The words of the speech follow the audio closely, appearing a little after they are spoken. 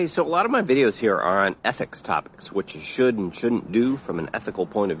Hey, so a lot of my videos here are on ethics topics, what you should and shouldn't do from an ethical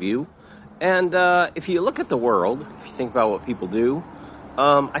point of view. And if you look at the world, if you think about what people do,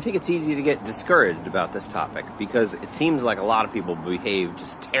 I think it's easy to get discouraged about this topic because it seems like a lot of people behave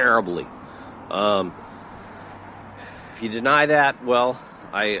just terribly. If you deny that, well,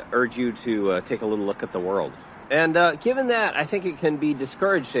 I urge you to take a little look at the world. And given that, I think it can be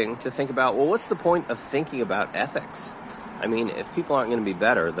discouraging to think about, well, what's the point of thinking about ethics? I mean, if people aren't going to be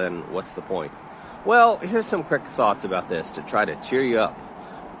better, then what's the point? Well, here's some quick thoughts about this to try to cheer you up.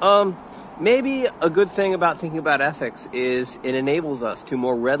 Maybe a good thing about thinking about ethics is it enables us to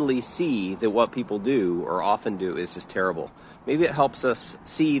more readily see that what people do or often do is just terrible. Maybe it helps us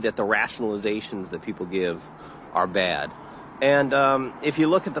see that the rationalizations that people give are bad. And if you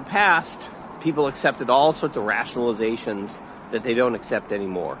look at the past, people accepted all sorts of rationalizations that they don't accept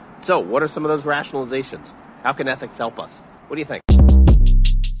anymore. So what are some of those rationalizations? How can ethics help us? What do you think?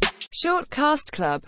 Shortcast Club.